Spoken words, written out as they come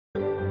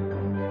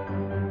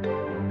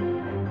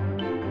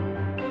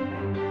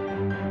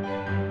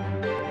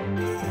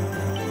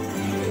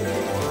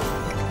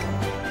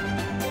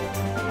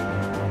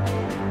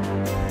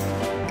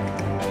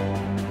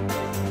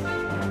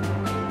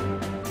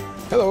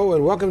Hello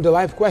and welcome to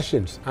Life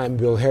Questions. I'm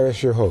Bill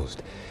Harris, your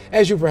host.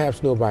 As you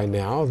perhaps know by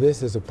now,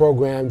 this is a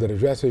program that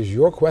addresses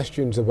your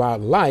questions about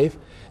life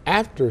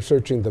after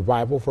searching the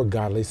Bible for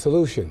godly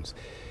solutions.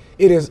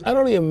 It is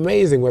utterly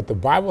amazing what the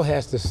Bible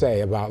has to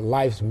say about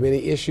life's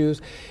many issues,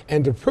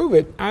 and to prove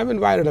it, I've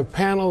invited a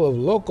panel of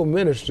local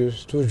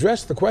ministers to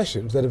address the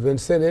questions that have been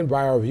sent in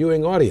by our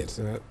viewing audience.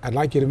 And I'd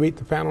like you to meet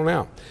the panel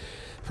now.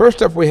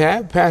 First up, we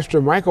have Pastor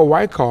Michael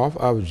Wyckoff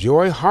of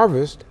Joy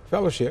Harvest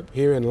Fellowship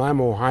here in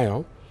Lima,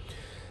 Ohio.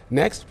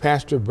 Next,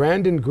 Pastor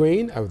Brandon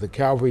Green of the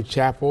Calvary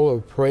Chapel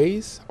of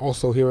Praise,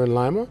 also here in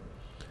Lima,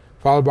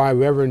 followed by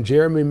Reverend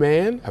Jeremy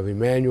Mann of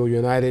Emmanuel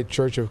United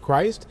Church of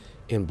Christ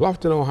in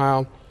Bluffton,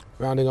 Ohio.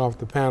 Rounding off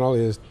the panel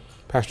is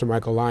Pastor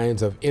Michael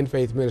Lyons of In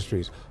Faith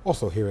Ministries,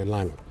 also here in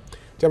Lima.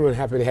 Gentlemen,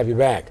 happy to have you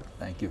back.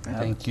 Thank you.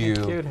 Thank you.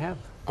 Thank you to have.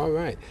 All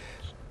right.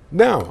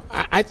 Now,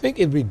 I think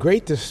it'd be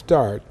great to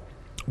start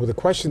with a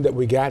question that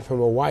we got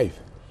from a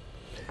wife.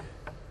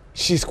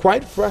 She's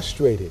quite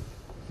frustrated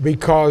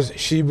because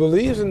she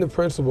believes in the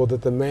principle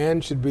that the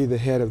man should be the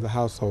head of the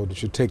household and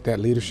should take that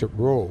leadership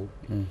role.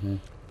 Mm-hmm.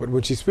 But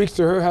when she speaks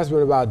to her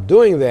husband about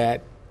doing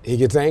that, he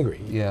gets angry.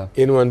 Yeah.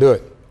 He didn't want to do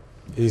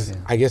it.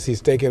 I guess he's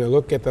taking a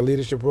look at the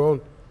leadership role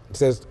and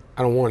says,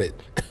 I don't want it.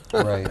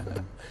 Right.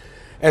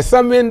 As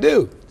some men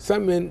do.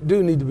 Some men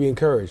do need to be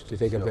encouraged to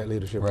take up that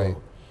leadership Right.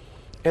 role.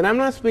 And I'm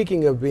not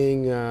speaking of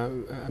being a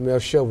male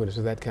chauvinist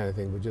or that kind of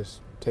thing, but just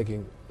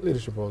taking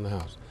leadership role in the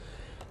house.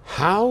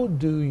 How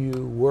do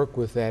you work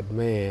with that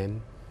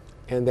man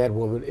and that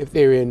woman, if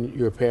they're in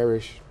your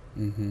parish,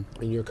 in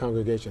your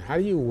congregation? How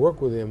do you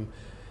work with them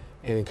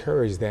and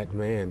encourage that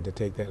man to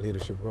take that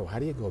leadership role? How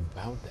do you go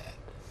about that?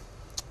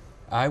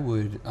 I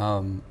would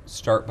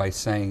start by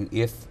saying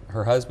if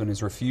her husband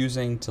is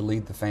refusing to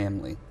lead the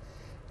family,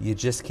 you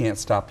just can't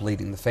stop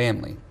leading the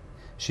family.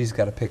 She's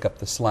got to pick up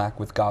the slack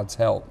with God's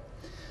help.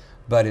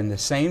 But in the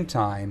same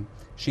time,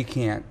 she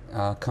can't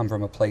come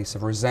from a place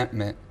of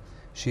resentment.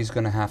 She's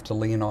going to have to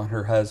lean on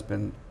her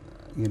husband,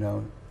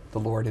 the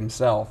Lord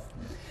himself.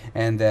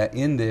 And that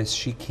in this,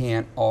 she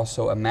can't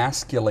also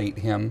emasculate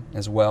him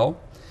as well.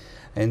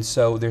 And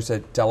so there's a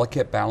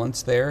delicate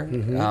balance there.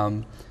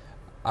 Mm-hmm.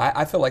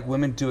 I feel like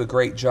women do a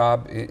great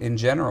job in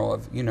general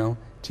of,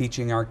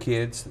 teaching our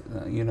kids,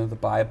 the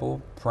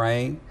Bible,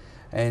 praying.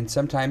 And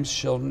sometimes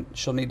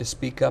she'll need to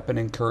speak up and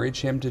encourage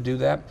him to do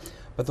that.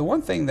 But the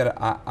one thing that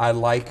I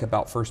like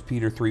about 1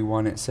 Peter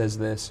 3:1, it says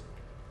this: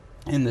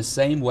 in the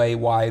same way,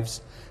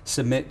 wives,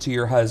 submit to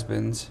your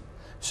husbands,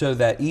 so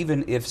that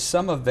even if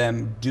some of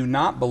them do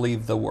not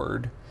believe the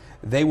word,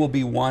 they will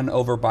be won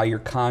over by your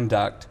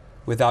conduct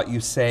without you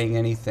saying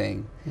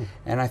anything.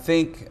 And I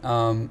think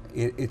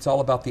it's all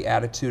about the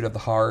attitude of the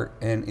heart.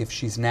 And if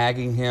she's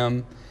nagging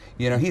him,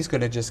 he's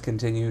going to just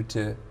continue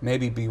to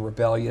maybe be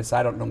rebellious.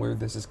 I don't know where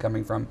this is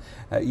coming from.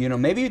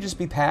 Maybe you just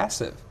be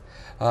passive.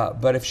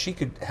 But if she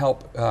could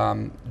help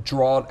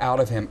draw it out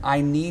of him,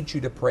 I need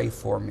you to pray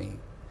for me.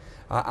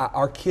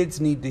 Our kids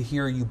need to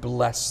hear you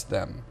bless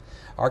them.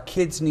 Our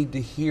kids need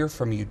to hear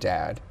from you,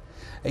 Dad.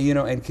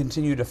 And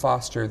continue to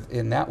foster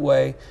in that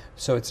way,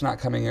 so it's not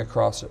coming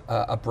across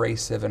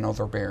abrasive and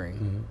overbearing.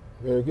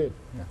 Mm-hmm. Very good.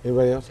 Yeah.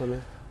 Anybody else on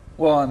that?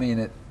 Well, I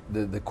mean,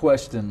 the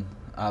question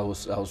I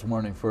was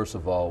wondering, first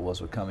of all,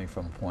 was it coming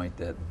from a point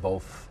that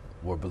both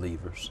were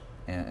believers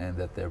and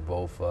that they're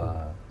both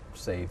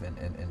saved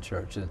in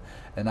church,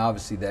 and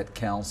obviously that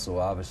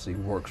counsel obviously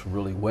works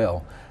really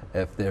well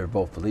if they're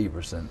both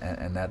believers,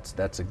 and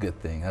that's a good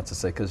thing. That's to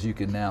say, because you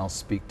can now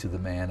speak to the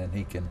man and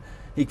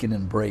he can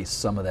embrace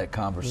some of that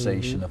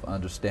conversation of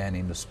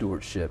understanding the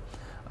stewardship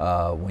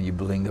when you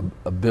bring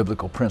a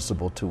biblical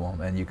principle to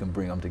them, and you can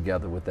bring them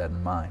together with that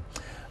in mind.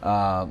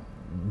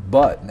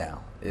 But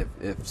now,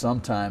 if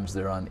sometimes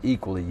they're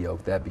unequally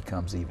yoked, that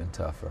becomes even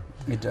tougher.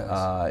 It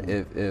does.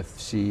 If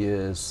she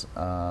is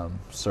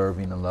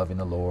serving and loving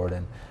the Lord,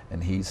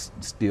 and he's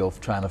still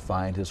trying to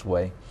find his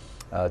way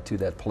to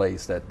that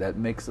place, that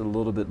makes it a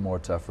little bit more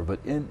tougher. But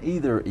in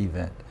either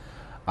event,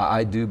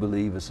 I do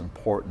believe it's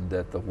important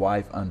that the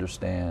wife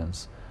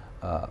understands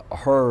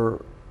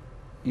her,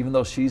 even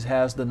though she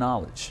has the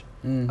knowledge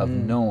of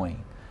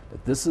knowing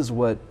that this is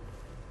what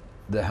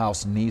the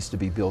house needs to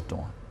be built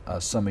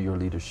on, some of your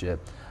leadership,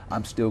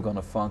 I'm still going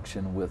to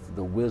function with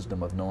the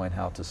wisdom of knowing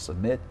how to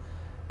submit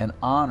and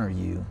honor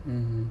you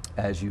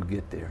as you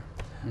get there.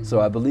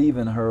 So I believe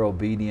in her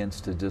obedience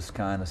to just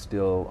kind of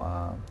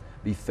still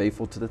be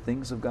faithful to the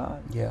things of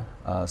God. Yeah.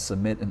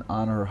 Submit and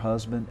honor her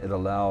husband. It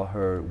allow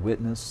her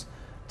witness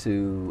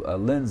to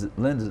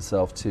lends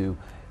itself to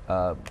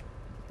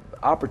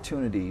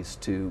opportunities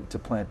to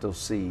plant those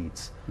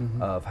seeds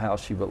of how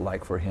she would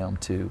like for him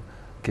to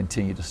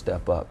continue to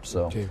step up.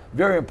 So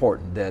very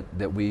important that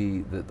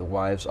the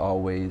wives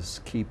always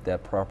keep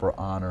that proper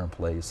honor in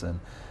place,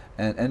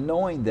 and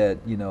knowing that,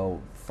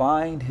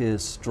 find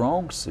his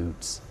strong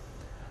suits,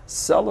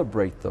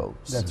 celebrate those.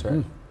 That's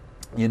right.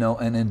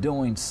 And in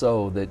doing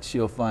so, that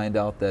she'll find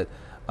out that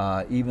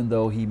even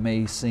though he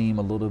may seem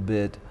a little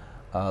bit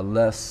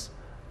less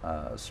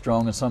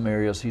strong in some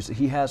areas,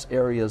 he has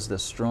areas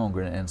that's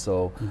stronger, and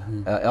so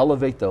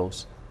elevate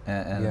those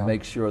and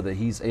make sure that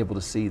he's able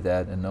to see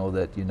that and know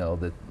that,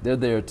 that they're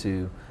there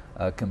to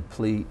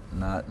complete,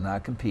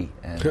 not compete,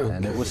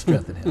 and it will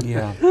strengthen him.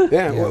 Yeah.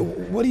 Well,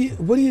 what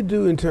do you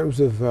do in terms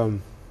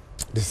of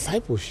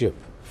discipleship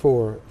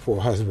for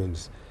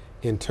husbands,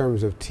 in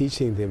terms of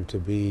teaching them to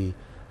be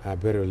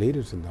better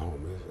leaders in the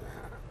home?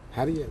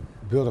 How do you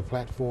build a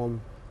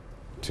platform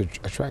to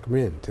attract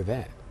men to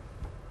that?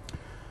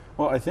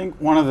 Well, I think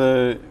one of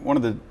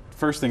the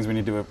first things we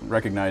need to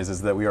recognize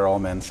is that we are all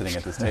men sitting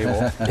at this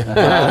table,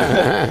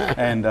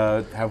 and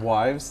have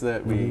wives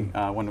that we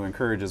want to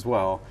encourage as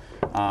well.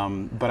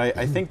 But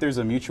I think there's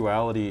a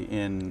mutuality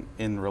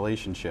in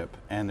relationship,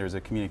 and there's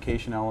a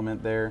communication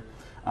element there.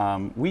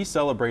 We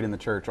celebrate in the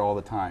church all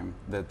the time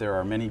that there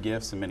are many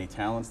gifts and many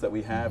talents that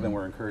we have, and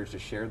we're encouraged to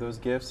share those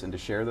gifts and to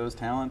share those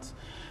talents.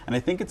 And I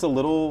think it's a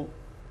little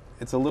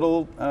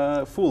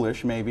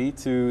foolish maybe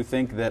to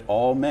think that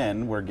all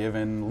men were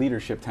given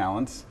leadership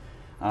talents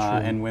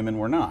and women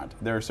were not.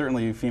 There are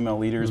certainly female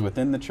leaders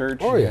within the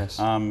church,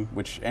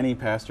 which any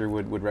pastor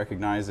would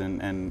recognize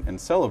and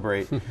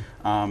celebrate.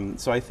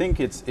 So I think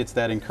it's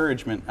that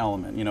encouragement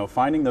element,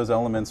 finding those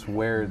elements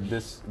where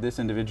this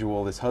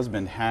individual, this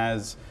husband,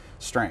 has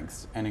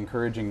strengths, and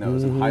encouraging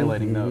those and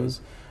highlighting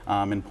those,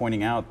 and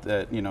pointing out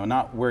that,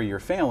 not where you're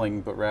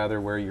failing, but rather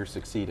where you're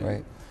succeeding.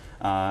 Right.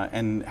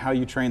 And how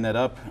you train that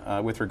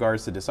up with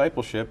regards to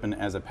discipleship, and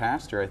as a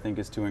pastor, I think,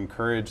 is to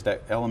encourage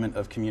that element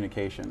of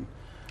communication.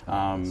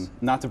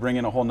 Not to bring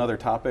in a whole nother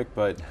topic,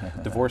 but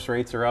divorce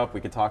rates are up.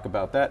 We could talk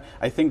about that.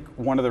 I think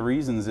one of the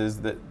reasons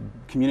is that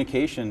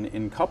communication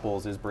in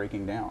couples is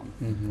breaking down,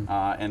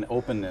 and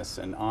openness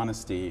and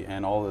honesty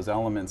and all those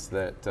elements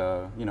that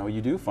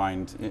you do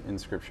find in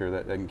Scripture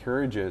that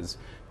encourages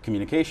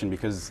communication,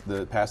 because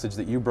the passage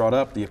that you brought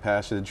up, the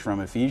passage from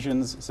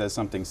Ephesians, says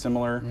something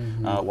similar.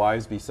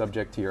 Wives, be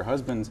subject to your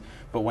husbands.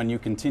 But when you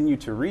continue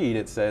to read,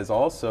 it says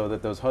also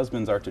that those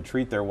husbands are to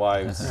treat their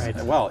wives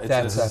well.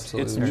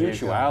 It's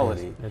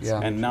mutuality,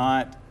 and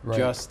not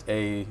just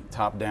a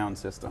top-down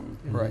system.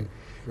 Right.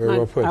 Very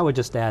well put. I would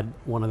just add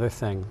one other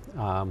thing,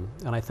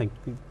 and I think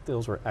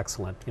those were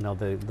excellent.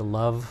 The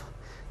love,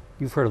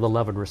 you've heard of the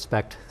Love and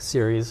Respect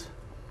series.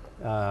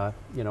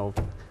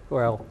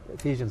 Well,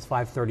 Ephesians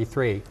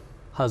 5:33,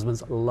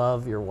 husbands,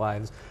 love your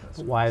wives.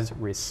 Wives,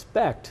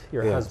 respect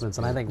your husbands.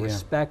 And I think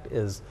respect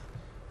is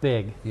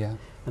big. Yeah.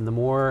 And the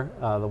more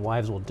the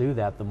wives will do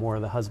that, the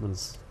more the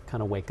husbands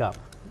kind of wake up.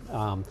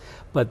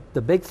 But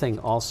the big thing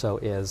also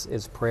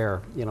is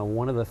prayer.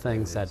 One of the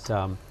things that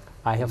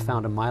I have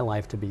found in my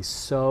life to be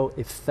so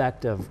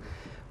effective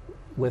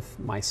with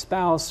my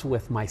spouse,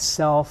 with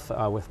myself,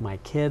 with my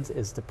kids,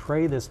 is to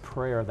pray this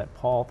prayer that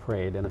Paul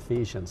prayed in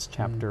Ephesians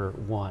chapter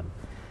 1.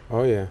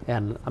 Oh, yeah.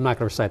 And I'm not going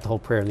to recite the whole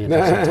prayer in the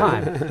interest of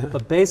time,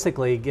 but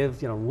basically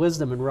give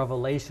wisdom and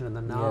revelation and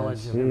the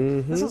knowledge of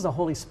Him. This is a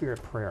Holy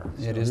Spirit prayer.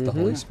 It is the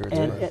Holy Spirit's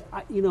prayer.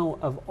 And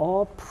of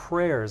all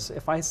prayers,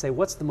 if I say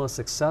what's the most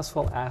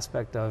successful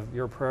aspect of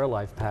your prayer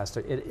life,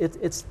 Pastor,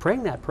 it's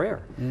praying that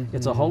prayer.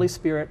 It's a Holy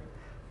Spirit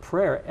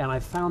prayer, and I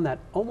found that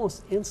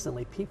almost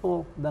instantly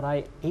people that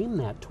I aim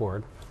that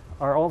toward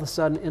are all of a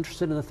sudden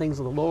interested in the things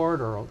of the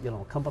Lord, or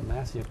come up and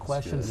ask you a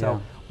question.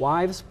 So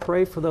wives,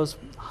 pray for those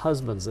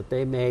husbands that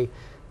they may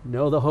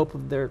know the hope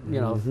of their,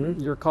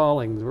 your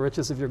calling, the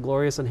riches of your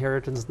glorious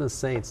inheritance in the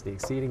saints, the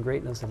exceeding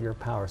greatness of your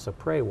power. So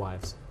pray,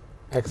 wives.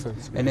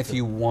 Excellent. And if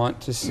you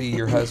want to see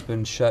your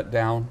husband shut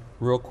down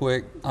real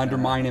quick,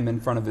 undermine him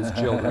in front of his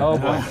children. Oh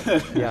boy.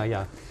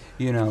 Yeah.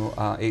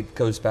 It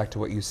goes back to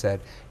what you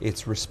said.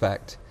 It's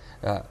respect.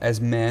 As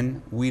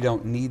men, we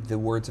don't need the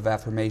words of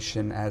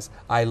affirmation as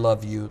 "I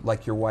love you"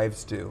 like your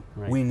wives do.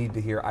 Right. We need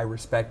to hear "I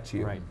respect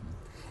you." Right.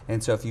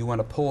 And so if you want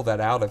to pull that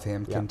out of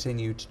him,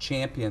 continue to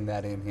champion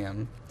that in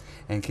him,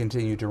 and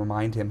continue to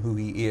remind him who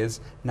he is,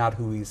 not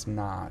who he's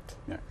not.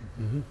 Yeah.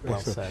 Well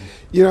said.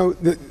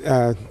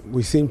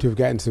 We seem to have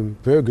gotten some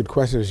very good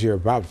questions here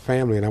about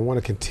family, and I want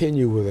to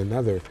continue with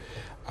another.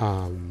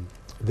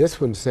 This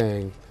one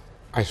saying,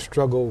 I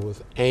struggle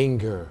with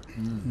anger,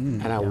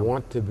 and I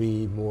want to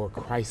be more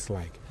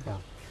Christ-like. Yeah.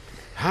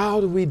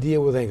 How do we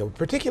deal with anger?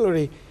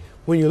 Particularly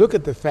when you look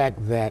at the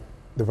fact that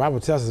the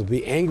Bible tells us to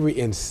be angry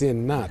and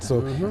sin not.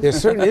 So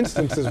there's certain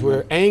instances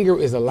where anger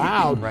is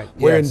allowed,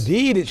 where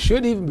indeed it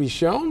should even be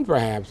shown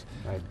perhaps,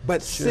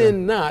 but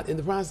sin not in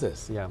the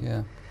process.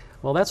 Yeah.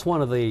 Well, that's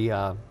one of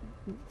the,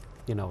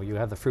 you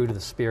have the fruit of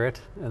the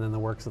Spirit and then the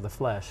works of the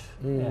flesh.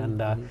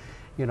 And,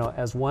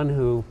 as one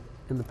who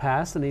in the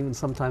past and even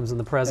sometimes in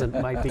the present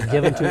might be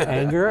given to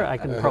anger, I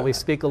can probably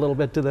speak a little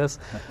bit to this.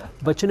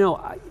 But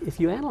if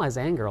you analyze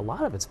anger, a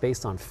lot of it's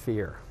based on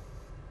fear,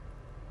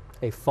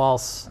 a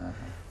false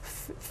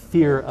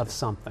fear of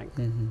something,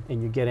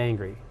 and you get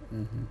angry.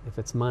 If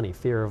it's money,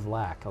 fear of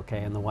lack,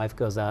 and the wife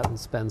goes out and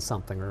spends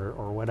something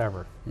or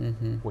whatever.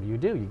 What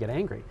do? You get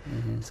angry.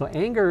 So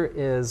anger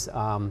is,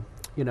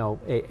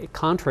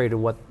 contrary to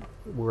what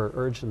we're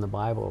urged in the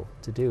Bible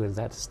to do, is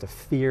that's to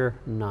fear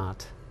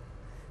not.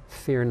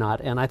 Fear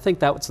not. And I think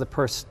that was the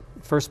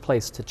first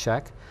place to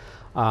check.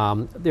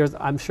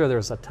 I'm sure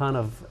there's a ton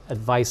of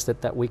advice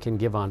that we can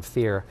give on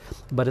fear,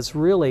 but it's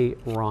really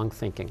wrong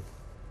thinking.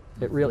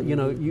 It really,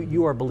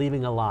 you are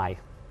believing a lie.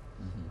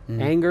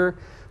 Anger,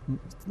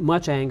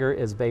 much anger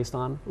is based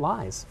on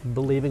lies,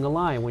 believing a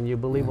lie. And when you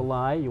believe a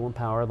lie, you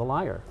empower the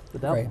liar, the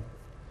devil. Right.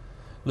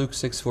 Luke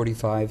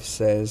 6:45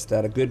 says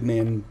that a good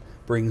man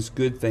brings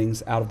good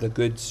things out of the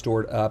good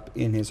stored up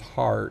in his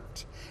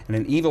heart, and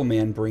an evil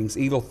man brings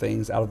evil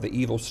things out of the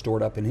evil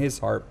stored up in his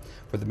heart.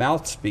 For the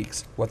mouth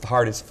speaks what the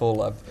heart is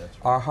full of. That's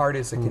right. Our heart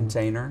is a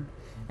container,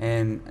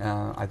 and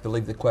I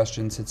believe the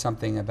question said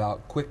something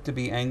about quick to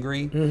be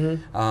angry.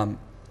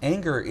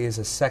 Anger is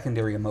a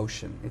secondary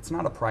emotion. It's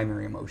not a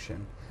primary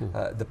emotion.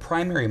 The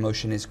primary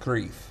emotion is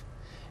grief.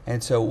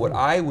 And so what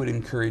I would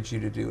encourage you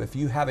to do, if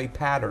you have a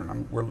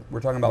pattern, we're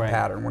talking about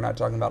pattern, we're not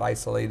talking about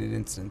isolated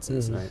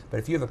instances, but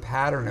if you have a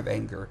pattern of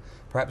anger,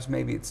 perhaps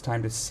maybe it's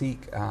time to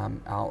seek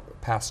out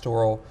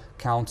pastoral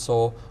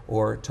counsel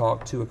or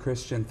talk to a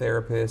Christian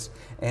therapist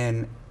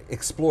and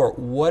explore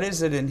what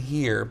is it in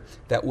here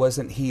that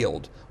wasn't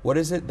healed? What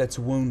is it that's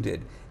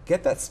wounded?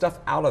 Get that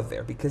stuff out of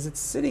there, because it's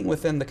sitting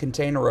within the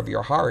container of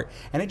your heart,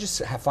 and it just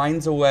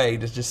finds a way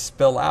to just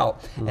spill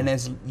out. And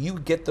as you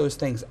get those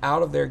things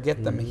out of there,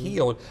 get them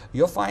healed,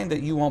 you'll find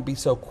that you won't be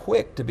so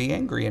quick to be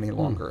angry any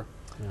longer.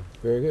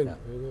 Very good. Yeah.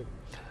 Very good.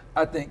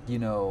 I think, you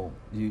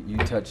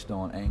touched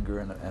on anger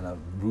and a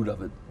root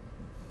of it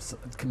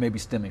maybe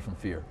stemming from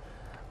fear.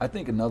 I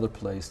think another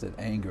place that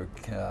anger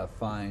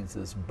finds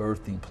its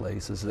birthing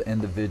place is an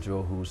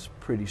individual who's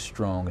pretty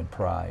strong in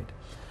pride.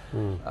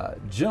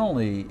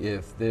 Generally,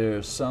 if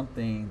there's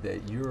something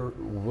that you're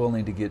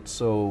willing to get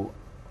so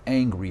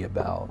angry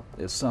about,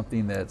 it's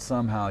something that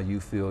somehow you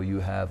feel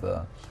you have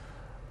a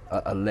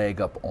leg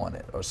up on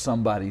it, or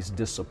somebody's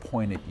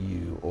disappointed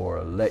you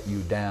or let you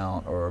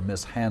down or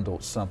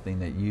mishandled something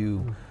that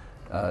you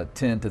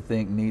tend to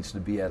think needs to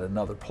be at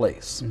another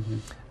place.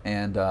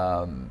 And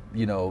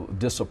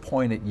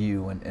disappointed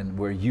you in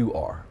where you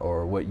are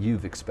or what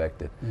you've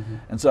expected.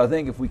 And so I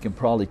think if we can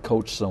probably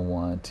coach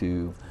someone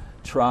to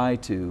try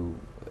to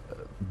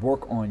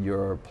work on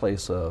your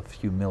place of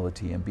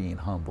humility and being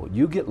humble.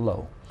 You get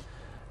low.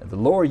 And the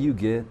lower you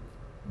get,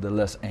 the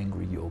less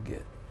angry you'll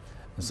get.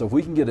 And so if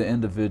we can get an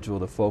individual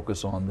to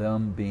focus on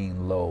them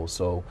being low,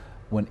 so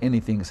when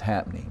anything's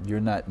happening, you're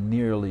not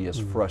nearly as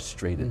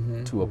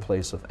frustrated to a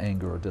place of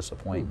anger or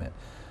disappointment.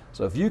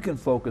 So if you can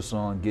focus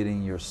on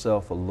getting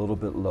yourself a little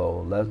bit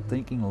low,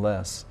 thinking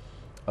less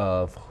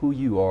of who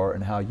you are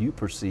and how you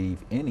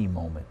perceive any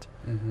moment,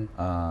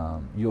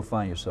 you'll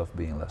find yourself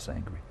being less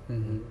angry.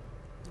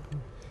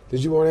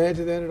 Did you want to add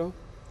to that at all?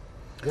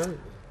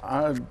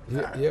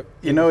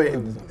 No?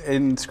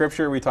 In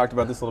Scripture, we talked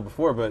about this a little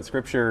before, but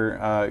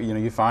Scripture,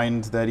 you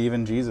find that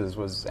even Jesus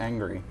was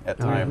angry at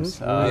times.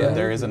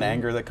 There is an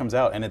anger that comes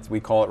out, and we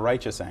call it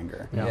righteous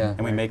anger.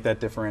 And we make that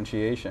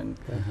differentiation,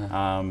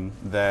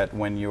 that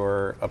when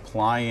you're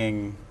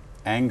applying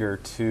anger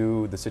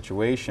to the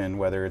situation,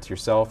 whether it's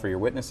yourself or you're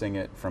witnessing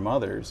it from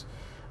others,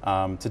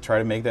 to try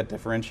to make that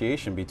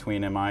differentiation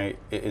between,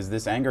 is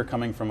this anger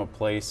coming from a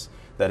place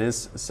that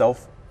is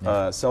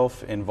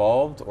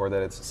self-involved, or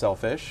that it's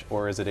selfish,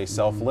 or is it a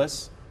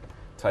selfless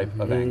type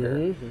of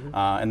anger?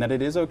 And that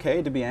it is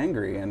okay to be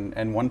angry.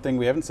 And one thing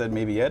we haven't said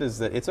maybe yet is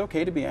that it's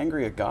okay to be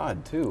angry at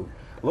God too.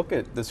 Look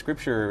at the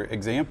Scripture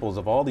examples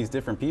of all these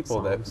different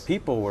people that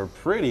people were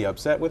pretty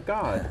upset with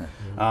God.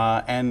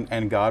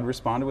 And God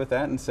responded with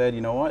that and said,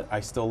 you know what,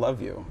 I still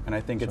love you. And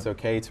I think it's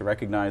okay to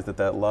recognize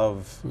that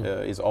love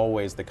is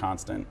always the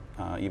constant,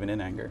 even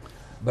in anger.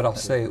 But I'll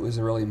say it was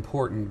really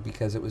important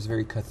because it was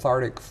very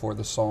cathartic for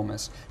the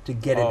psalmist to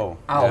get it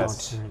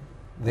out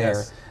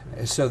there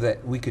so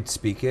that we could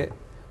speak it.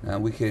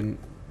 We can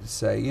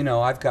say,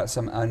 I've got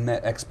some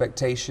unmet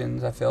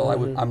expectations. I feel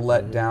I'm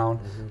let down,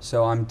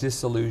 so I'm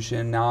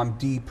disillusioned. Now I'm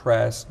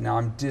depressed. Now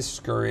I'm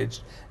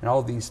discouraged, and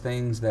all these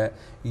things that,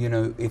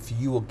 if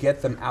you will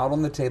get them out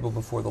on the table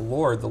before the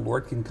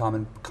Lord can come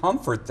and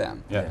comfort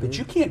them. But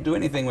you can't do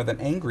anything with an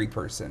angry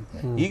person.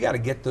 You got to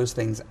get those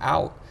things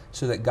out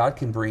so that God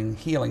can bring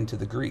healing to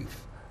the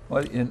grief.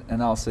 Well,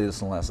 and I'll say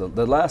this last.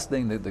 The last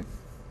thing that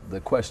the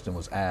question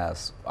was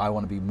asked, I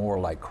want to be more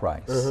like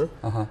Christ.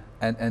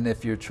 And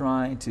if you're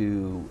trying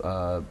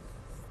to,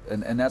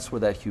 and that's where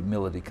that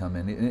humility come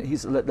in.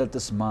 He's let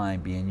this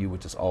mind be in you,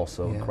 which is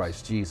also in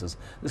Christ Jesus.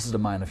 This is the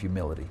mind of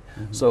humility.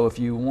 So if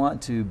you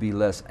want to be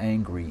less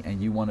angry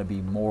and you want to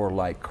be more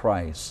like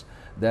Christ,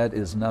 that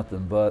is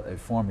nothing but a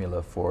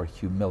formula for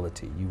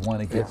humility. You want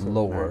to get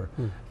lower,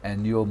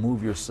 and you'll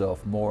move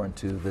yourself more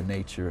into the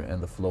nature and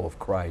the flow of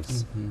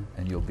Christ,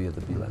 and you'll be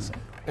able to be less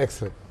angry.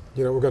 Excellent.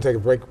 We're going to take a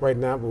break right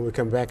now. When we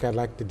come back, I'd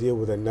like to deal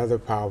with another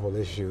powerful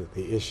issue,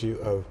 the issue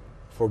of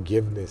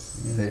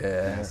forgiveness.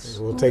 Yes.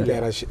 We'll take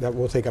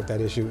we'll take up that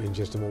issue in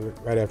just a moment,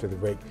 right after the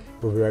break.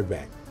 We'll be right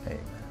back. Amen.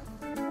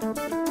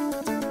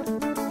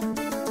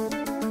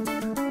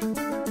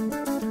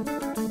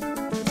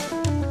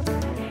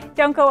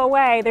 Don't go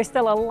away. There's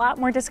still a lot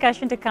more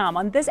discussion to come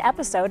on this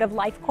episode of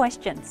Life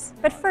Questions.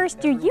 But first,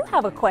 do you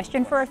have a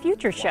question for a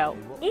future show?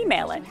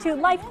 Email it to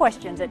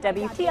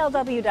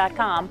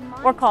lifequestions@WTLW.com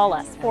or call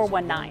us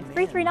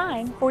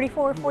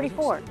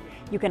 419-339-4444.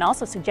 You can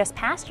also suggest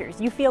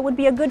pastors you feel would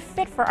be a good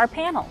fit for our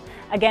panel.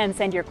 Again,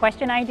 send your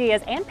question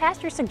ideas and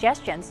pastor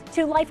suggestions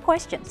to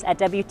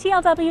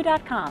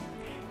lifequestions@WTLW.com.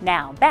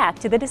 Now, back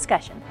to the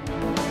discussion.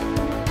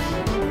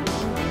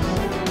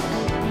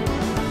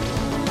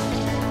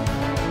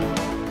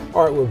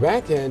 All right, we're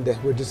back, and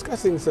we're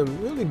discussing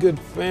some really good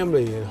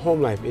family and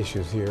home life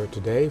issues here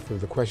today from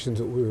the questions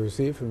that we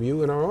received from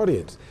you and our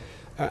audience.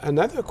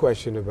 Another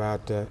question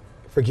about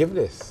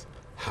forgiveness.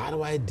 How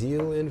do I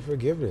deal in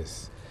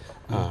forgiveness?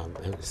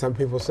 And some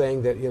people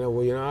saying that,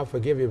 I'll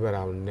forgive you, but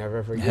I'll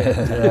never forgive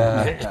you.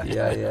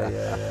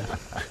 Yeah.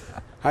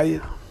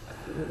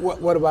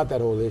 What about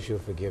that whole issue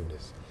of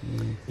forgiveness?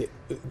 Wait,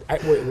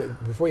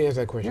 before you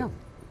answer that question,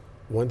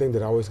 one thing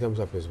that always comes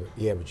up is, but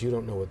you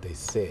don't know what they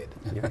said.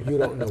 You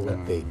don't know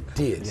what they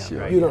did.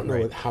 You don't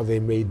know how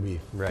they made me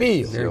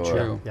feel. Very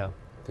true. Yeah.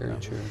 Very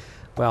true.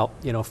 Well,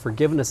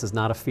 forgiveness is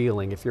not a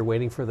feeling. If you're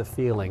waiting for the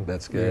feeling,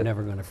 That's you're good.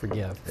 never going to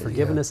forgive.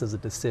 Forgiveness is a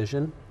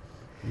decision,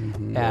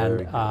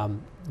 and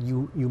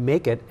you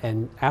make it,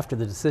 and after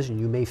the decision,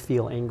 you may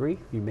feel angry,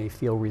 you may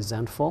feel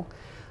resentful,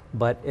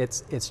 but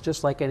it's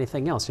just like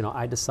anything else.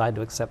 I decide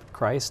to accept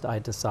Christ.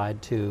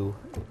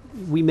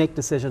 We make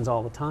decisions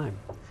all the time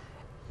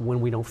when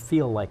we don't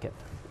feel like it.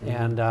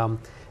 And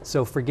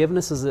so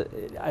forgiveness is,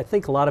 I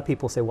think a lot of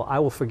people say, well, I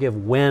will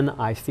forgive when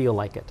I feel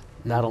like it.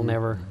 That'll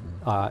never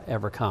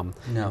ever come.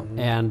 No.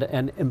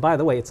 And by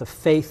the way, it's a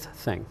faith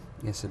thing.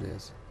 Yes, it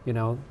is.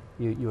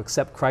 You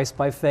accept Christ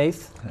by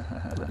faith,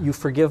 you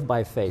forgive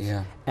by faith.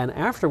 Yeah. And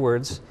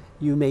afterwards,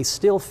 you may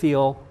still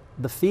feel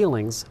the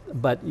feelings,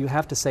 but you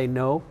have to say,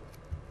 no,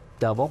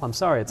 devil, I'm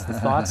sorry, it's the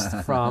thoughts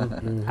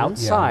from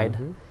outside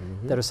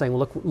that are saying,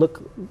 well,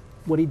 look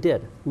what he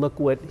did. Look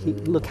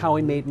how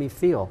he made me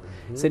feel.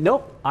 Say,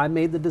 nope, I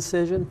made the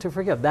decision to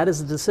forgive. That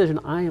is a decision.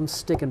 I am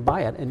sticking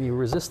by it. And you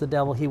resist the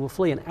devil, he will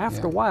flee. And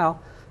after a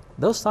while,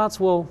 those thoughts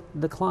will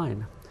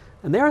decline.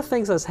 And there are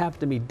things that's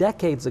happened to me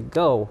decades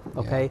ago,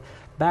 okay?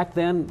 Back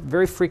then,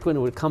 very frequent, it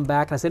would come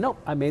back and I say, nope,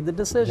 I made the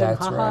decision.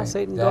 That's right.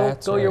 Satan,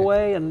 That's go your right.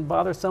 way and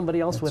bother somebody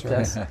else That's with right.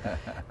 this.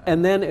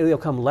 And then it'll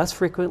come less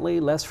frequently,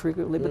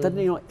 but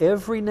then,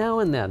 every now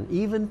and then,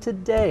 even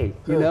today,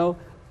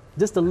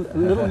 just a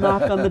little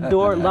knock on the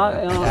door, on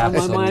my mind.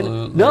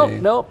 Absolutely.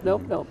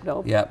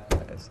 Nope. Yep.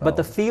 But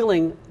the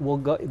feeling will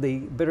go, the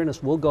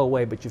bitterness will go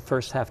away, but you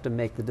first have to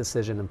make the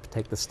decision and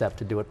take the step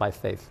to do it by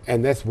faith.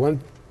 And that's one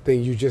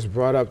thing you just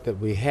brought up that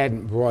we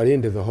hadn't brought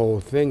into the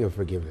whole thing of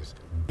forgiveness.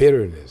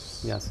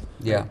 Bitterness. Yes.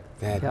 Yeah.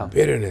 That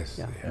bitterness.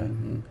 Yeah.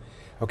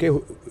 Okay,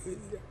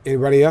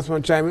 anybody else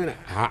want to chime in?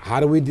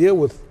 How do we deal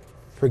with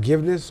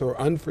forgiveness or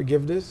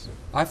unforgiveness?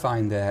 I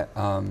find that,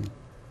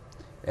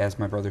 as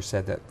my brother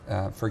said, that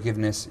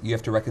forgiveness, you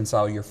have to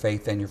reconcile your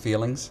faith and your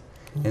feelings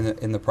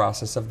in the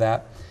process of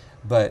that.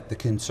 But the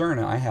concern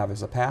I have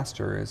as a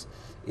pastor is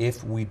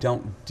if we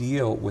don't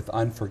deal with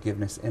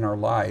unforgiveness in our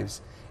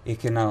lives, it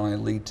can not only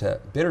lead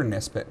to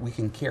bitterness, but we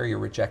can carry a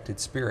rejected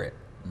spirit.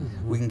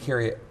 We can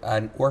carry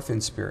an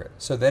orphan spirit.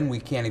 So then we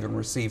can't even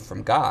receive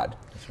from God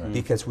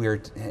because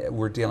we're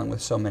dealing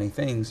with so many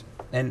things.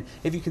 And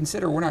if you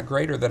consider we're not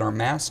greater than our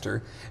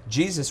master,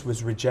 Jesus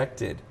was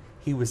rejected.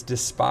 He was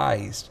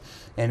despised.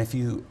 And if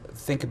you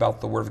think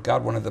about the Word of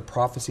God, one of the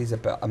prophecies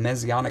about a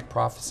messianic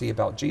prophecy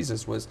about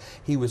Jesus was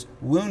he was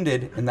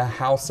wounded in the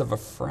house of a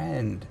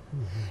friend.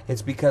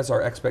 It's because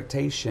our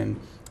expectation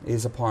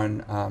is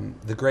upon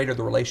the greater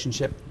the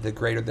relationship, the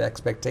greater the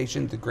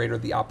expectation, the greater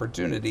the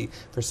opportunity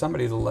for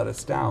somebody to let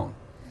us down.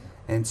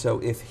 And so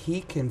if he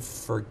can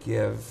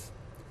forgive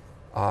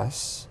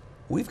us,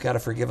 we've got to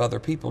forgive other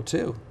people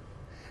too.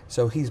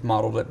 So he's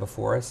modeled it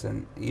before us,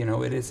 and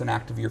it is an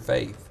act of your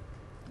faith.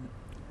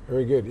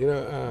 Very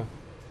good.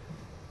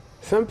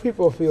 Some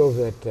people feel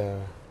that,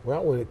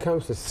 when it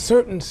comes to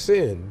certain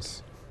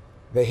sins,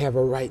 they have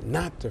a right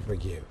not to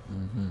forgive.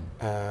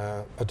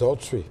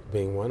 Adultery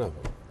being one of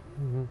them.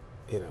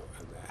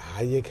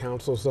 How do you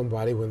counsel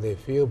somebody when they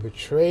feel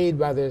betrayed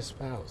by their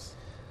spouse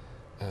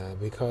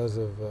because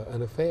of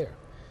an affair?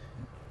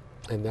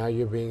 And now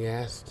you're being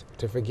asked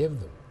to forgive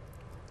them.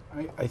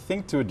 I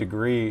think to a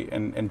degree,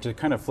 and to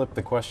kind of flip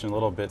the question a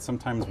little bit,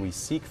 sometimes we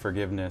seek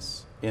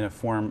forgiveness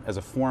as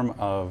a form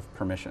of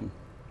permission.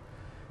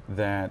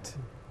 That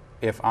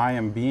if I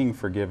am being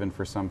forgiven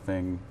for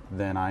something,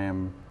 then I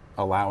am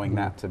allowing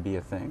that to be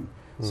a thing.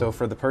 So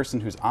for the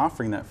person who's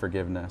offering that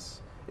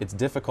forgiveness, it's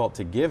difficult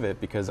to give it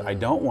because I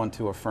don't want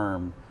to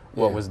affirm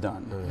what was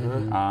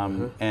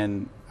done.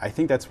 And I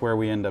think that's where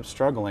we end up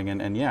struggling.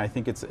 And I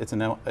think it's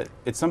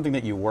something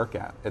that you work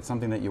at. It's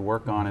something that you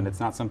work on, and it's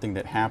not something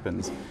that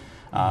happens.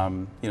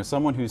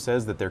 Someone who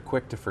says that they're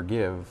quick to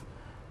forgive,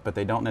 but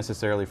they don't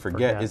necessarily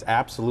forget is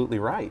absolutely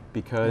right,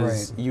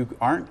 because Right. you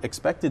aren't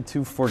expected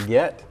to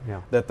forget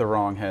Yeah. that the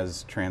wrong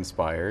has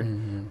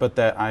transpired, but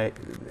that I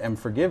am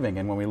forgiving.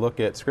 And when we look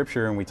at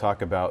Scripture and we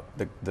talk about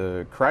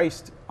the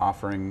Christ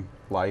offering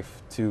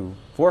life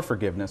for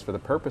forgiveness, for the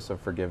purpose of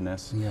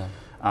forgiveness, Yeah.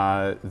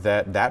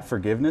 that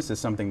forgiveness is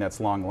something that's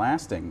long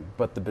lasting.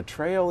 But the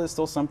betrayal is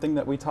still something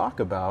that we talk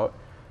about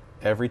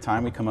every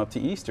time we come up to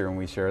Easter and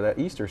we share that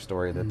Easter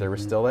story, that there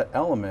was still that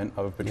element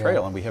of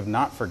betrayal, and we have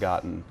not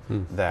forgotten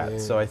that.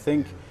 So I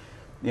think,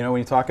 when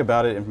you talk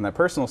about it and from that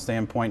personal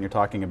standpoint, you're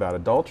talking about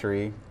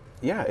adultery,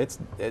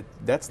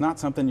 that's not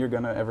something you're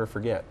going to ever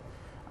forget.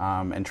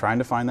 And trying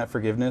to find that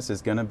forgiveness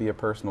is going to be a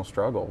personal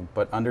struggle,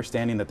 but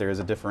understanding that there is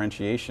a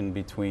differentiation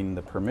between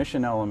the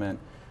permission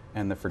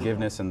and the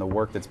forgiveness and the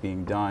work that's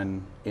being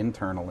done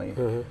internally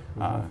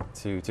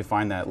to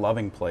find that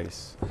loving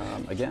place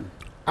again.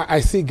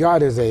 I see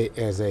God as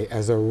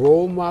a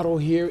role model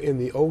here in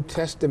the Old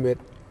Testament.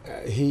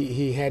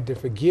 He had to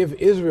forgive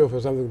Israel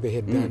for something they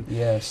had done.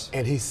 Yes.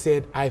 And he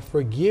said, I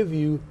forgive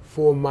you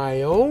for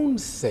my own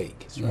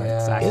sake.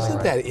 Yeah. Exactly.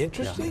 Isn't that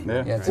interesting?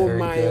 Yeah. Yeah, it's For very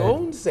my good.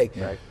 own sake.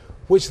 Right.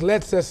 Which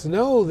lets us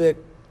know that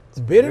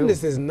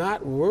bitterness is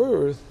not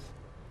worth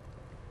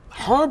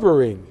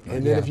harboring.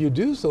 And that Yeah. if you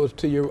do so, it's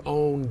to your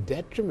own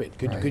detriment.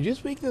 Could you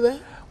speak to that?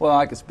 Well,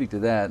 I could speak to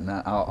that, and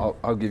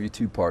I'll give you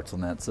two parts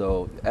on that.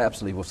 So,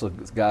 absolutely. Well, so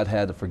God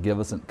had to forgive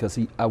us because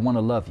I want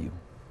to love you,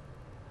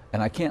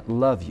 and I can't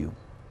love you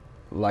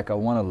like I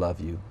want to love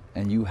you,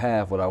 and you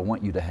have what I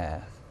want you to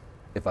have,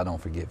 if I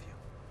don't forgive you.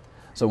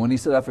 So when He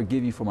said, "I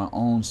forgive you for my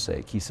own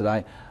sake," He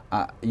said,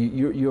 I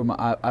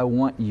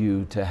want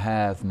you to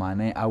have my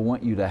name. I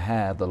want you to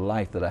have the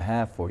life that I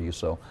have for you.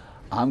 So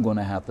I'm going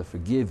to have to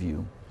forgive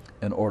you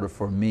in order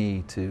for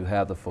me to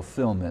have the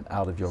fulfillment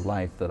out of your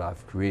life that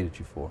I've created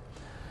you for.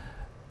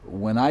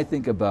 When I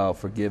think about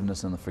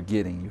forgiveness and the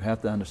forgetting, you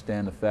have to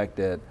understand the fact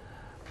that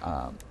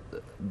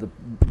the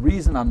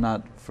reason I'm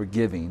not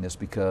forgiving is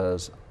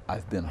because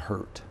I've been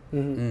hurt.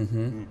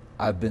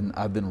 I've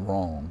been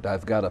wronged.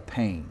 I've got a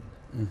pain.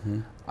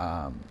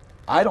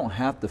 I don't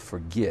have to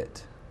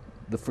forget.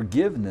 The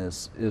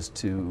forgiveness is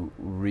to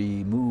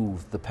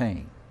remove the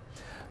pain.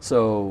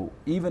 So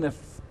even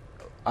if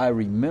I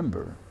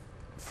remember,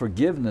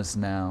 forgiveness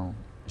now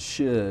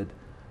should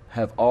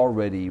have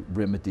already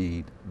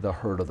remedied the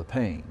hurt of the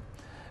pain.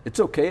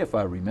 It's okay if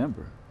I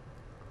remember,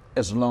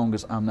 as long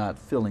as I'm not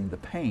feeling the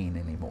pain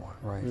anymore.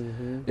 Right.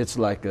 It's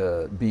like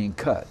being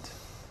cut.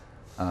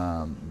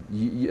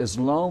 As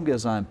long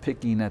as I'm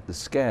picking at the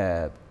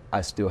scab,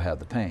 I still have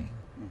the pain.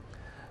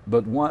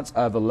 But once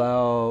I've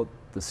allowed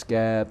the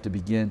scab to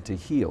begin to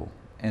heal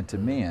and to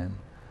mend,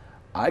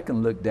 I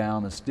can look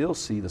down and still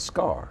see the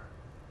scar,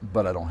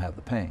 but I don't have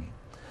the pain.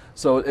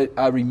 So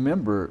I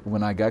remember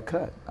when I got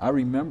cut. I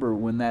remember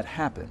when that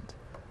happened,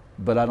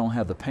 but I don't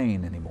have the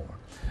pain anymore.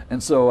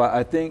 And so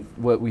I think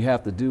what we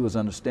have to do is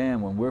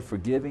understand when we're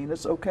forgiving,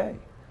 it's okay.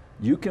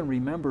 You can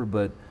remember,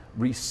 but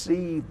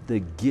receive the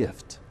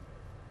gift,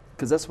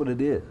 because that's what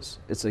it is.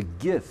 It's a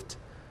gift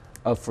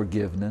of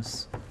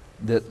forgiveness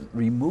that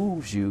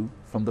removes you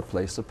from the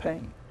place of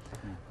pain.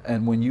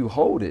 And when you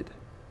hold it,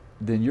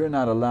 then you're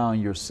not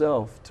allowing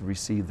yourself to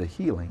receive the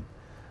healing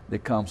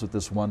that comes with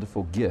this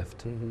wonderful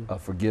gift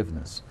of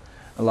forgiveness.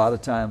 A lot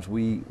of times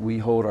we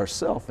hold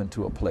ourselves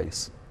into a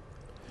place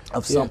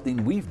of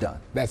something we've done.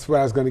 That's what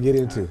I was going to get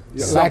into.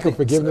 Lack of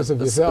forgiveness of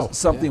yourself.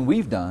 Something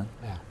we've done.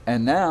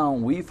 And now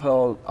we've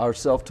held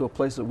ourselves to a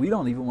place that we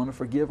don't even want to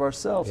forgive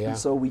ourselves. And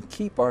so we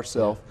keep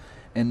ourselves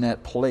in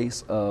that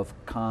place of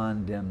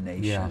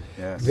condemnation.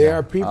 There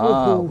are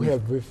people who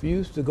have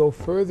refused to go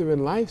further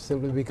in life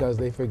simply because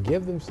they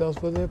forgive themselves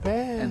for their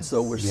past. And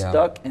so we're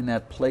stuck in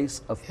that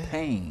place of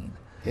pain.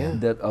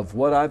 That of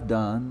what I've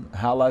done,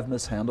 how I've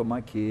mishandled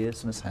my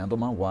kids, mishandled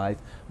my wife,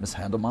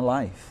 mishandled my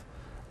life.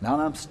 Now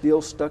I'm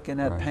still stuck in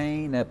that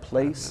pain, that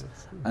place,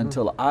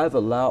 until I've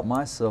allowed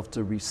myself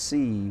to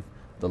receive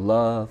the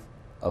love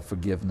of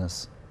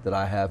forgiveness that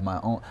I have my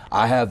own.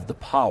 I have the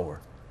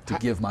power to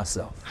give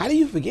myself. How do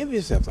you forgive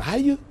yourself?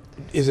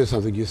 Is it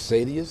something you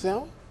say to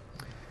yourself?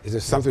 Is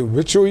it something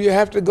ritual you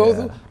have to go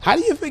through? How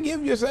do you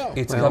forgive yourself?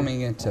 It's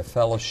coming into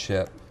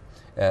fellowship.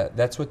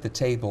 That's what the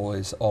table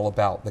is all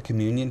about, the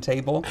communion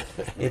table.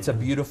 It's a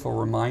beautiful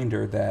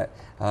reminder that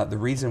the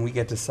reason we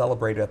get to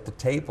celebrate at the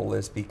table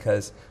is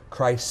because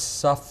Christ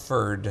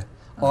suffered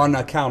on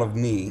account of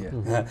me.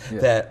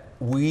 That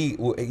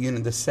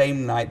the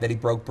same night that He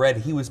broke bread,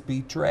 He was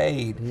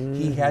betrayed.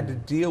 He had to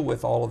deal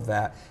with all of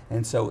that.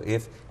 And so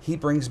if He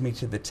brings me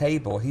to the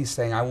table, He's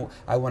saying,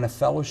 I want to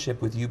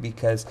fellowship with you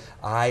because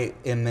I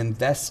am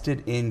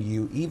invested in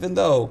you, even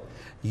though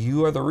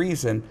you are the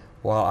reason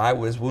while I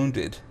was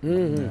wounded.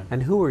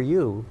 And who are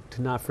you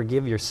to not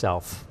forgive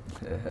yourself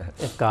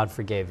if God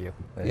forgave you?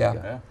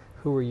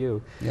 Who are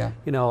you?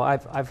 You know,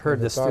 I've heard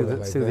this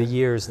through the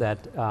years that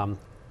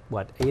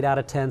 8 out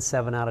of 10,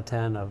 7 out of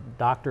 10 of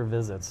doctor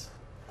visits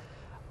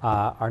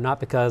are not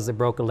because they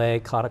broke a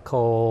leg, caught a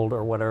cold,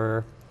 or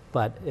whatever,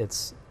 but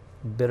it's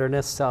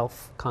bitterness,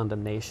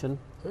 self-condemnation,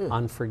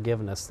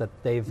 unforgiveness, that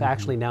they've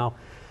actually now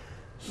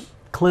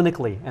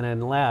clinically and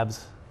in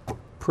labs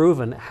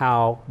proven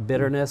how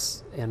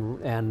bitterness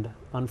and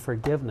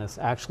unforgiveness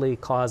actually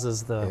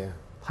causes the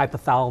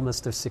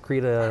hypothalamus to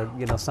secrete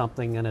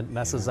something, and it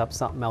messes up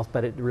something else,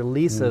 but it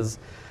releases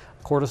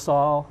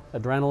cortisol,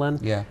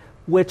 adrenaline,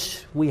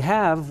 which we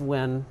have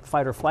when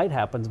fight or flight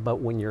happens. But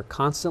when you're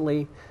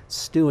constantly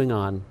stewing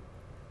on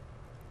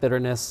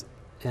bitterness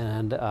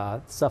and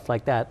stuff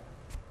like that,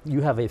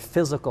 you have a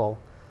physical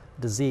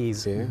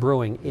disease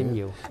brewing in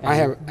you.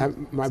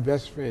 And my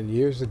best friend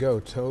years ago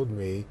told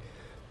me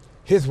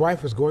his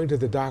wife was going to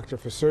the doctor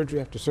for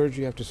surgery after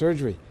surgery after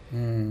surgery.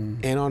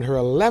 And on her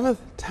 11th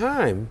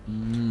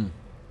time,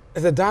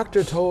 the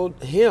doctor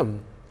told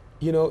him,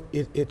 you know,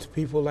 it's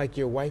people like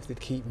your wife that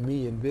keep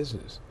me in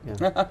business.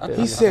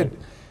 He said,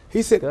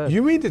 Good.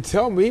 You mean to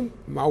tell me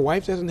my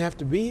wife doesn't have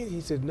to be here?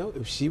 He said, no,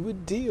 if she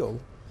would deal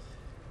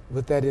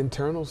with that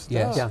internal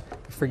stuff. Yeah,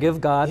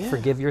 forgive God,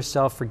 forgive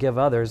yourself, forgive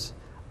others.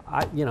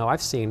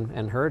 I've seen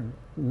and heard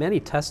many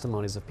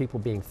testimonies of people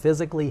being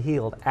physically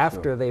healed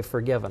after they've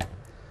forgiven.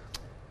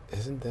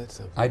 Isn't that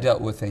something? I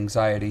dealt with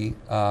anxiety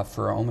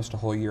for almost a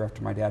whole year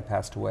after my dad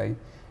passed away,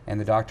 and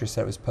the doctor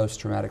said it was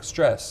post-traumatic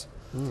stress.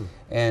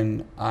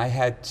 And I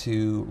had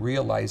to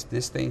realize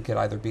this thing could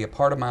either be a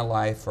part of my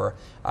life, or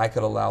I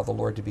could allow the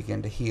Lord to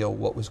begin to heal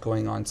what was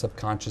going on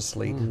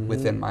subconsciously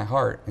within my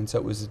heart. And so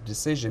it was a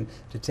decision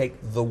to take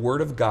the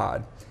Word of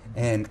God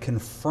and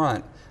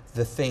confront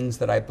the things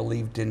that I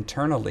believed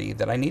internally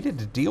that I needed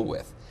to deal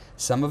with.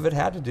 Some of it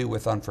had to do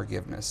with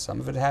unforgiveness.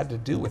 Some of it had to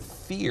do with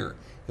fear.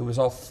 It was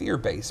all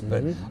fear-based,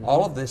 but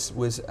all of this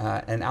was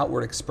an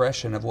outward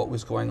expression of what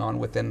was going on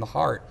within the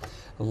heart.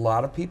 A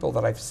lot of people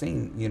that I've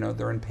seen, you know,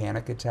 they're in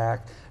panic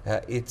attack.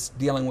 It's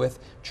dealing with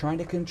trying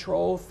to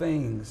control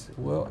things.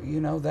 Well,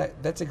 you know,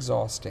 that's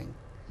exhausting.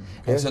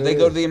 And so they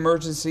go to the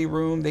emergency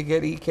room, they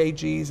get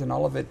EKGs, and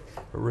all of it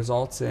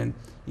results in,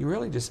 you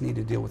really just need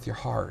to deal with your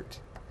heart.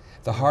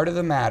 The heart of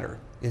the matter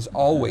is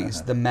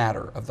always the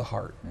matter of the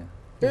heart.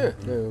 Yeah.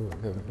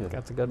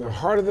 That's a good The one.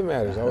 heart of the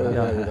matter is always the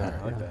matter of the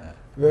heart. I like that.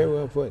 Very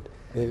well put.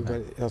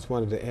 Anybody else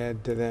wanted to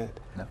add to that?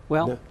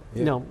 Well, No?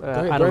 no, Go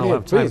ahead, I go don't know ahead,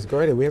 what time. please, go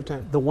ahead, we have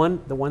time. The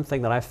one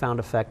thing that I found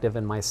effective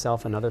in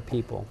myself and other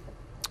people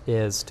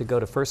is to go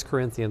to 1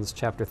 Corinthians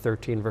chapter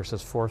 13,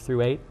 verses 4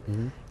 through 8.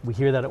 We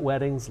hear that at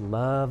weddings,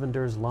 love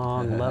endures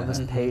long, love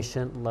is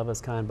patient, love is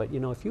kind. But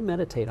you know, if you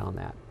meditate on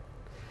that,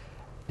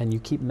 and you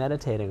keep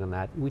meditating on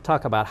that, we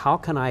talk about how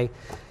can I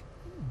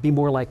be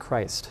more like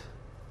Christ?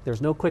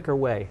 There's no quicker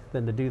way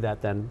than to do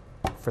that than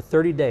for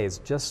 30 days,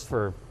 just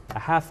for a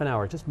half an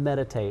hour, just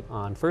meditate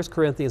on 1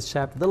 Corinthians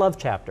chapter, the love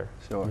chapter,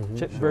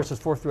 verses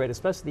 4 through 8,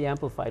 especially the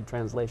Amplified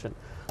Translation.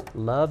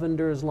 Love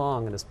endures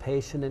long and is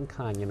patient and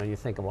kind. You know, you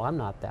think, well, I'm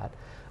not that.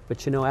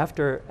 But you know,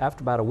 after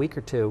about a week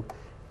or two,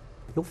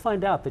 you'll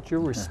find out that you're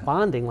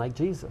responding like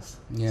Jesus.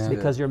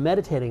 Because you're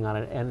meditating on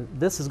it. And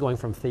this is going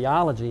from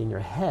theology in your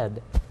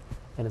head,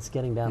 and it's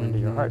getting down into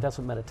your heart. That's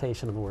what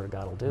meditation of the Word of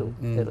God will do.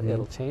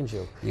 It'll change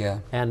you.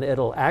 And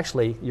it'll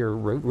actually, your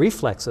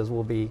reflexes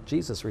will be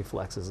Jesus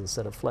reflexes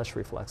instead of flesh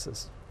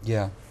reflexes.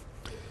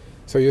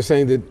 So you're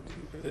saying that,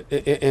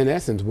 in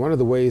essence, one of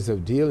the ways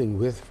of dealing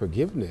with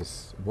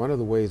forgiveness, one of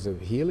the ways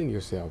of healing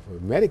yourself or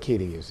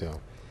medicating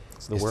yourself,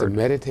 is to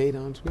meditate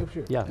on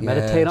Scripture.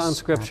 Meditate on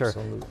Scripture.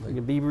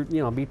 You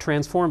be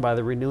transformed by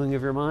the renewing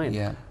of your mind.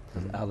 Out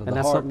of And the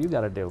that's heart something you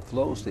got to do.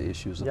 flows the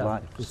issues of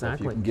life. So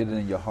if you can get it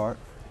in your heart,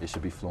 it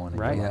should be flowing in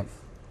your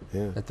life.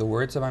 Let the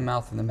words of my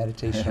mouth and the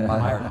meditation of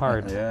my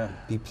heart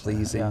be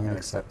pleasing and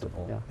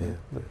acceptable.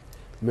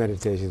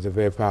 Meditation is a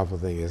very powerful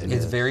thing, isn't it?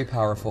 It's very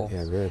powerful.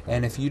 Yeah, it's very powerful.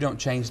 And if you don't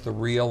change the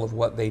reel of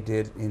what they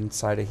did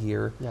inside of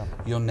here,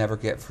 you'll never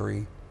get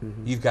free.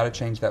 You've got to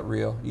change that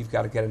reel. You've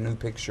got to get a new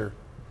picture.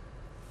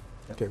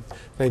 Okay.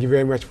 Thank you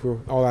very much. We're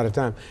all out of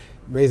time.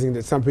 Amazing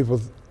that some people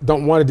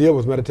don't want to deal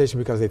with meditation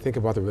because they think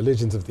about the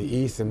religions of the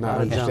East and not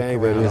understanding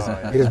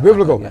that it is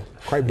biblical,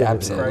 quite biblical.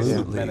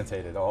 Absolutely. Christ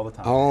meditated all the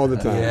time. All the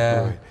time.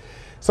 Yeah. Right.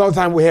 So all the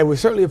time we have, we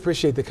certainly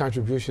appreciate the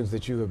contributions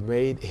that you have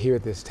made here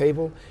at this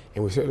table,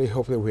 and we certainly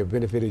hope that we have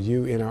benefited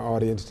you in our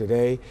audience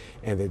today,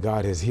 and that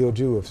God has healed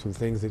you of some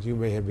things that you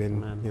may have been,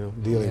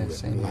 dealing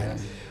with in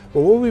life.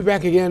 Well, we'll be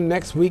back again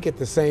next week at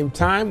the same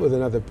time with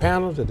another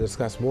panel to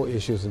discuss more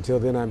issues. Until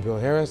then, I'm Bill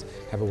Harris.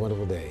 Have a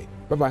wonderful day.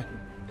 Bye-bye.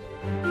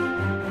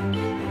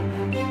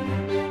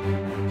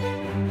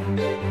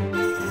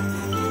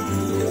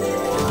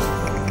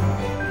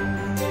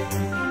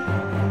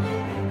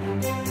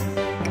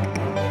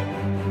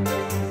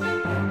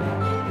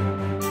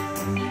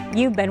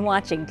 You've been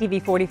watching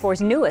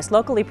TV44's newest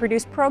locally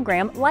produced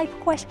program, Life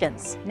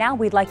Questions. Now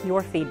we'd like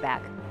your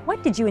feedback.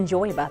 What did you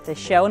enjoy about this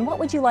show, and what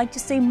would you like to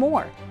see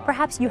more?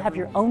 Perhaps you have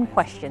your own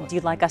questions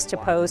you'd like us to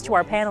pose to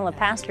our panel of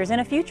pastors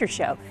in a future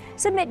show.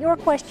 Submit your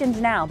questions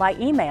now by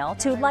email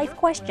to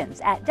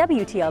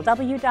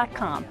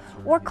lifequestions@wtlw.com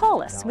or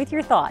call us with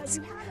your thoughts.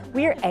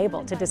 We are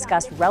able to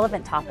discuss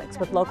relevant topics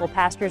with local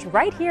pastors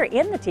right here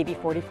in the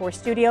TV44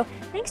 studio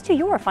thanks to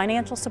your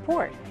financial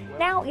support.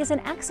 Now is an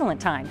excellent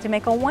time to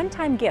make a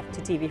one-time gift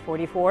to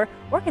TV44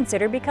 or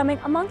consider becoming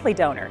a monthly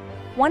donor.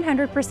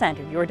 100%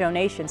 of your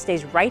donation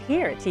stays right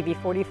here at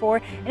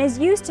TV44 and is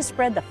used to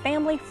spread the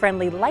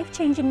family-friendly,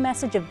 life-changing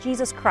message of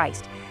Jesus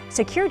Christ.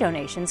 Secure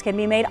donations can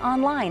be made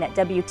online at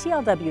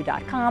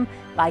WTLW.com,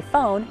 by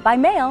phone, by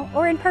mail,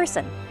 or in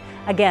person.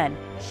 Again,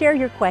 share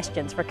your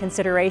questions for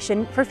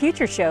consideration for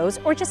future shows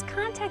or just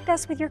contact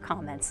us with your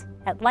comments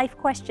at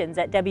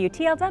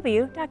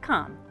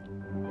lifequestions@WTLW.com.